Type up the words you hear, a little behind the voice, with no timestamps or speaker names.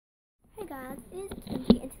guys, it's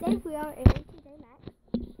Tjmax, and today we are in Tjmax.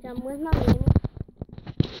 I'm with my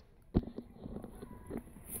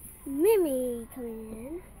Mimi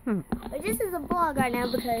coming in. But this is a vlog right now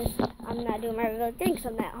because I'm not doing my regular thing because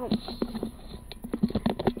I'm not at home.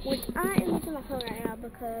 Which I am using my phone right now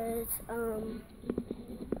because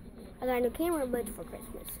I got a new camera, but it's for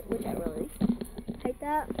Christmas, which I really hate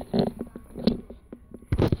that.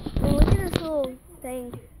 And look at this little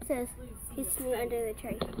thing. It says "Kiss me under the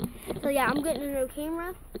tree." So yeah, I'm getting a new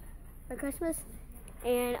camera for Christmas,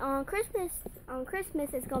 and on Christmas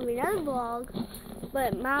it's gonna be another vlog.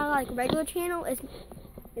 But my regular channel is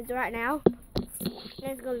right now, and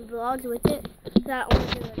it's gonna be vlogs with it. Cause I don't want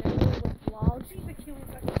to do a regular vlogs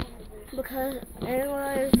because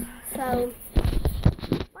anyways. So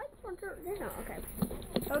okay.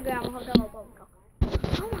 Okay, I'm gonna go.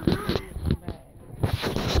 Oh my god.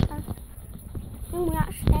 We're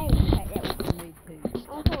not staying right there. Me too.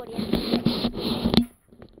 I'll hold it.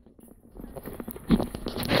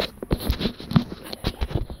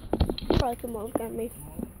 Probably come on, got me.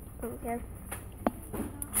 I don't care.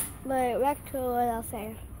 But back to what I was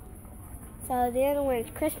saying. So then when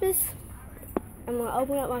it's Christmas, I'm gonna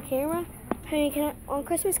open up my camera. Hey, on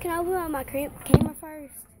Christmas, can I open up my camera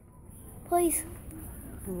first? Please?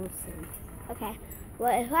 We'll see. Okay.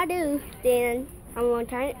 Well, if I do, then I'm gonna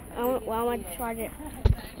turn it. I'm gonna charge it.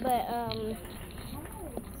 But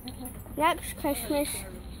next Christmas,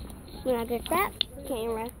 when I get that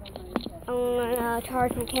camera, I'm gonna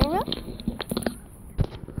charge my camera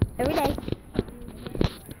every day.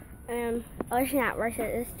 Oh, it's not worth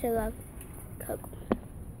it. It's too low. Coke.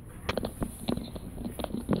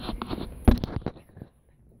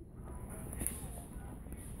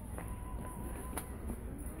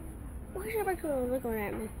 Why is everybody looking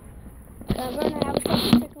at me? I'm going to have a social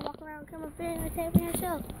stick and walk around, come up in and take me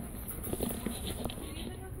yourself.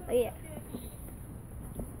 Oh yeah.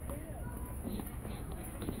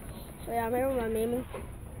 So yeah, I remember my meme.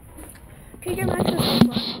 Tjmax is so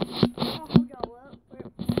fun. I'll hold y'all up for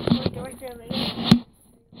the rest of the video.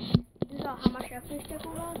 This is how my selfie stick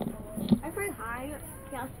will go. I'm pretty high.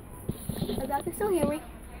 Yeah. So y'all can still hear me.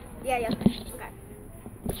 Yeah. Okay.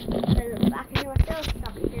 Because I can hear myself,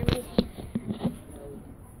 y'all can hear me.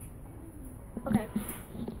 Okay.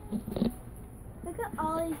 Look at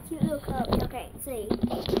all these cute little cups. Okay, see.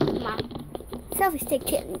 My selfie stick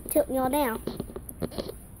tilting y'all down.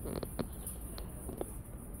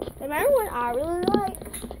 Remember one I really like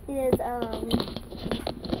is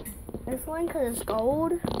this one because it's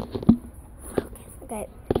gold. Okay,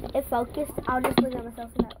 it focused. I'll just look at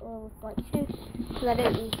myself in that little reflection because I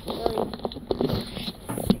didn't really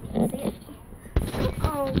see it.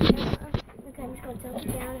 Oh, okay, I'm just going to tilt it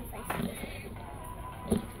down and face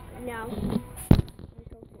it. No.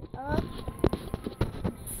 Tilt it up.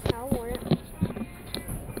 I don't want it.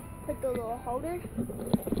 Put the little holder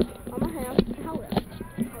on my hand and hold it.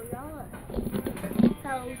 Hold y'all up.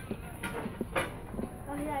 So,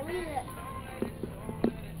 oh yeah, read it.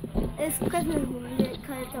 It's Christmas music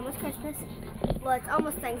because it's almost Christmas. Well, it's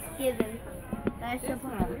almost Thanksgiving. That's the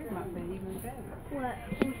part. What?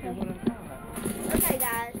 Okay,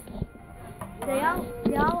 guys. Do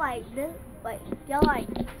y'all like this? Like, y'all like,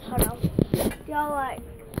 hold on. Y'all like,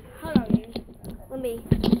 hold on, dude. Let me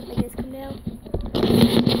make this come down.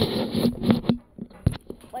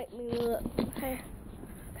 Wait, me look. Okay.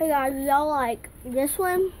 Hey guys, y'all like this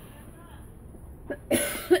one?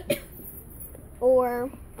 Or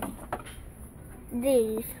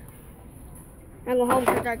these? I'm going home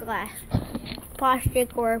because they're glass.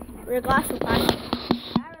 Plastic or they're glass or plastic.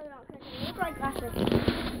 I really don't care. They look like glasses.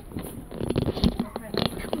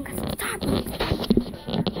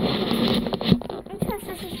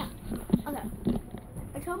 Okay.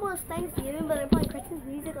 It's almost Thanksgiving, but they're playing Christmas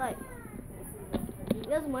music. Like,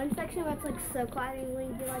 there's one section that's like so quiet, and when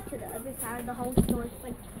you get like to the other side of the whole store, it's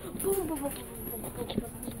like boom, boom, boom, boom,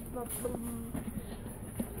 boom, boom.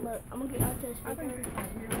 Look, I'm gonna get out to the speaker.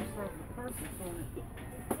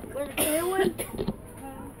 Where's the clear one?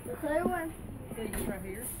 The clear one? These right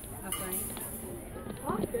here, I think.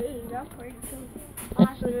 Oh, these, that's pretty cool. I'll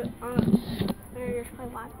have to do it on there, just play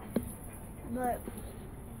live. But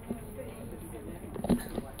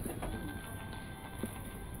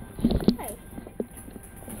hey,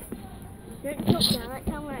 didn't tilt down that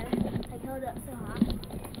time when I held it up so high.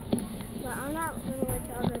 But I'm not gonna let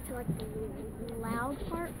y'all go to like the loud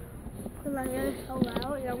part because I heard it so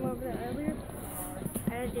loud. Y'all went over there earlier,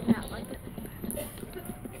 and I did not like it.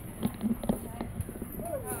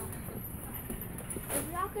 If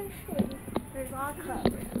y'all can see, there's a lot of cups.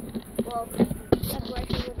 Well, that's why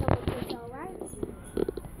she was coming to y'all, right?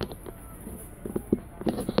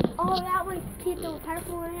 Oh, that one, keep the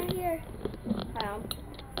purple one right here.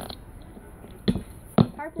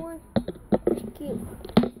 Purple one, cute.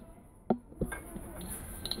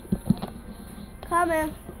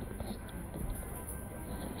 Coming.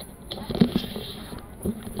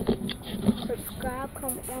 Subscribe,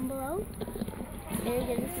 comment down below, and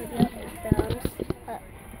give this video a thumbs up.